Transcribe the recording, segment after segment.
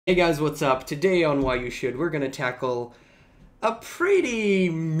Hey guys, what's up? Today on Why You Should, we're going to tackle a pretty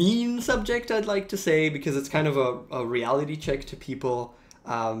mean subject, I'd like to say, because it's kind of a reality check to people.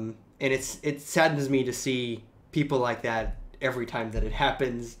 And it saddens me to see people like that every time that it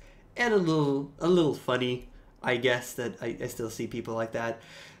happens, and a little funny, I guess, that I still see people like that.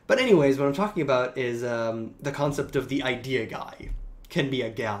 But anyways, what I'm talking about is the concept of the idea guy. Can be a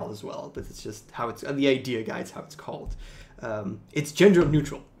gal as well, but it's just how it's the idea guy is how it's called. It's gender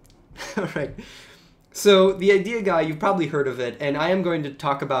neutral. All right. So the idea guy, you've probably heard of it, and I am going to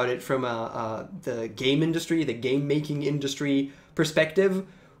talk about it from the game industry, the game making industry perspective,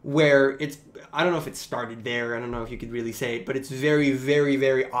 where I don't know if it started there, I don't know if you could really say it, but it's very, very,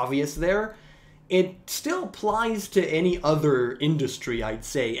 very obvious there. It still applies to any other industry, I'd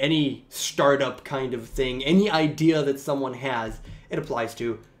say, any startup kind of thing, any idea that someone has, it applies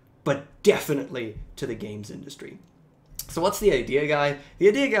to, but definitely to the games industry. So what's the idea guy? The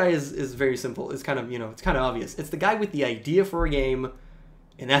idea guy is very simple. It's kind of, it's kind of obvious. It's the guy with the idea for a game,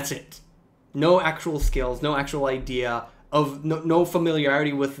 and that's it. No actual skills, no actual idea, no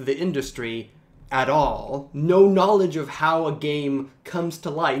familiarity with the industry at all, no knowledge of how a game comes to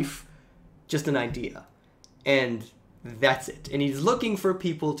life, just an idea. And that's it. And he's looking for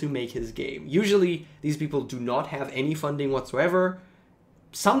people to make his game. Usually, these people do not have any funding whatsoever.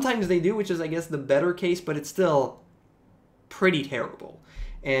 Sometimes they do, which is, I guess, the better case, but it's still pretty terrible.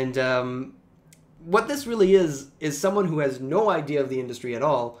 And what this really is someone who has no idea of the industry at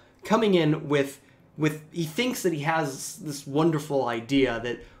all, coming in with he thinks that he has this wonderful idea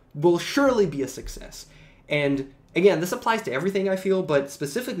that will surely be a success. And again, this applies to everything, I feel, but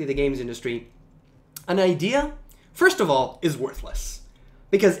specifically the games industry. An idea, first of all, is worthless.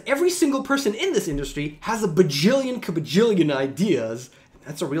 Because every single person in this industry has a bajillion, kabajillion ideas.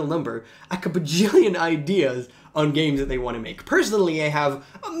 That's a real number. A kabajillion ideas on games that they want to make. Personally, I have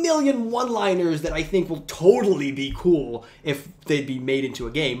a million one-liners that I think will totally be cool if they'd be made into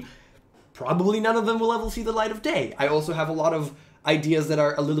a game. Probably none of them will ever see the light of day. I also have a lot of ideas that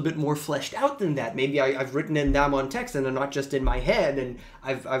are a little bit more fleshed out than that. Maybe I've written them on text and they're not just in my head, and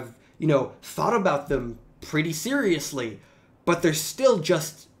I've thought about them pretty seriously, but they're still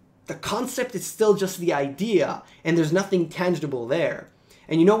just, the concept is still just the idea, and there's nothing tangible there.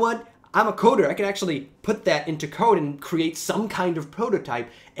 And you know what? I'm a coder. I can actually put that into code and create some kind of prototype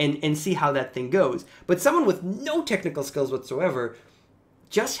and see how that thing goes. But someone with no technical skills whatsoever,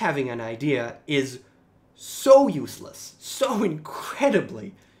 just having an idea is so useless, so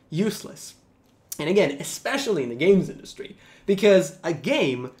incredibly useless. And again, especially in the games industry, because a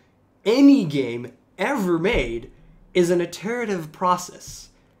game, any game ever made, is an iterative process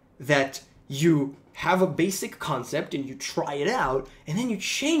that you have a basic concept and you try it out and then you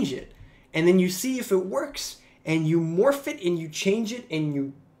change it. And then you see if it works, and you morph it, and you change it, and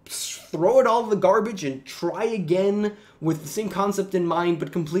you throw it all in the garbage and try again with the same concept in mind,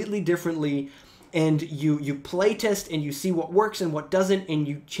 but completely differently. And you playtest, and you see what works and what doesn't, and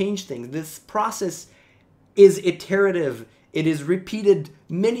you change things. This process is iterative. It is repeated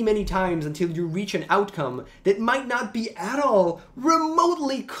many, many times until you reach an outcome that might not be at all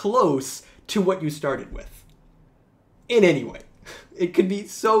remotely close to what you started with. In any way. It could be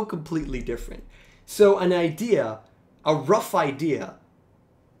so completely different. So an idea, a rough idea,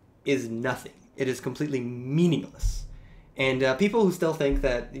 is nothing. It is completely meaningless. And people who still think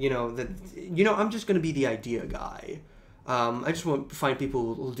that, I'm just going to be the idea guy. I just want to find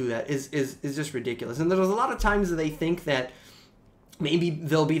people who will do that is just ridiculous. And there's a lot of times that they think that maybe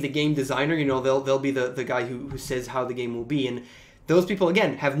they'll be the game designer, they'll be the guy who says how the game will be. And those people,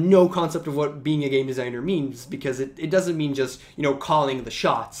 again, have no concept of what being a game designer means, because it doesn't mean just, calling the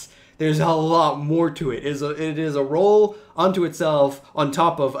shots. There's a lot more to it. It is a role unto itself on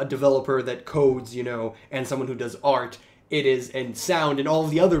top of a developer that codes, and someone who does art. It is, and sound, and all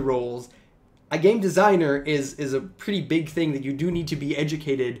of the other roles. A game designer is a pretty big thing that you do need to be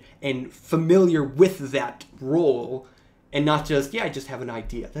educated and familiar with that role, and not just, I just have an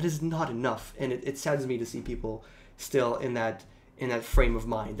idea. That is not enough, and it saddens me to see people still in that frame of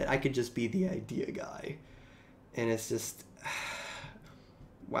mind, that I could just be the idea guy. And it's just,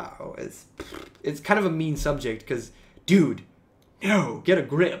 wow, it's kind of a mean subject, because, dude, no, get a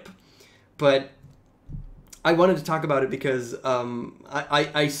grip. But I wanted to talk about it because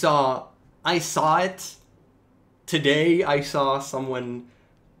I saw it today. I saw someone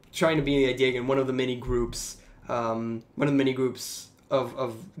trying to be the idea in one of the many groups, of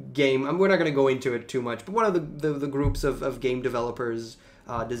game. We're not going to go into it too much, but one of the groups of game developers,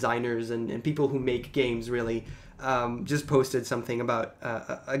 designers, and people who make games, really, just posted something about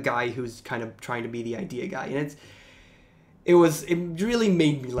a guy who's kind of trying to be the idea guy. And it really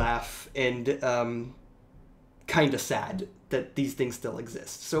made me laugh and kind of sad that these things still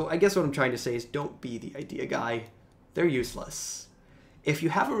exist. So I guess what I'm trying to say is don't be the idea guy. They're useless. If you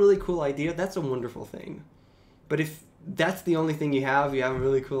have a really cool idea, that's a wonderful thing. But if that's the only thing you have a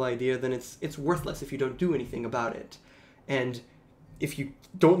really cool idea, then it's worthless if you don't do anything about it. And if you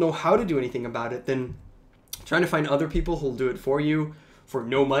don't know how to do anything about it, then trying to find other people who'll do it for you for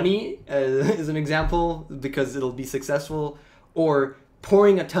no money, as an example, because it'll be successful, or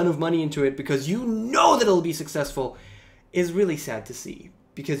pouring a ton of money into it because you know that it'll be successful, is really sad to see,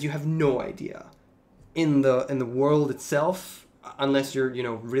 because you have no idea. In the world itself, unless you're,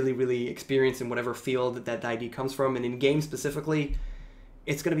 really, really experienced in whatever field that idea comes from, and in games specifically,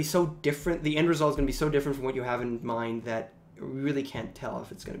 it's going to be so different. The end result is going to be so different from what you have in mind that you really can't tell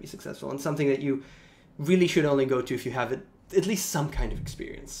if it's going to be successful, and something that you really should only go to if you have at least some kind of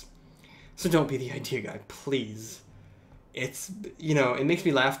experience. So don't be the idea guy, please. It's, it makes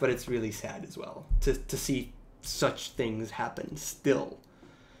me laugh, but it's really sad as well to see such things happen still.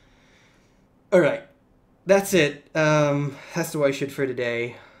 All right. That's it. That's the Why Should for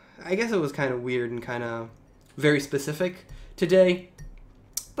today. I guess it was kind of weird and kind of very specific today,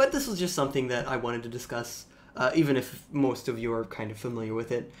 but this was just something that I wanted to discuss, even if most of you are kind of familiar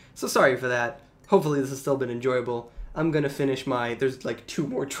with it. So sorry for that. Hopefully this has still been enjoyable. I'm going to finish there's like 2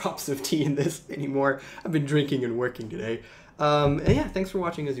 more drops of tea in this anymore. I've been drinking and working today. And yeah, thanks for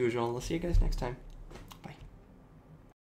watching as usual. I'll see you guys next time.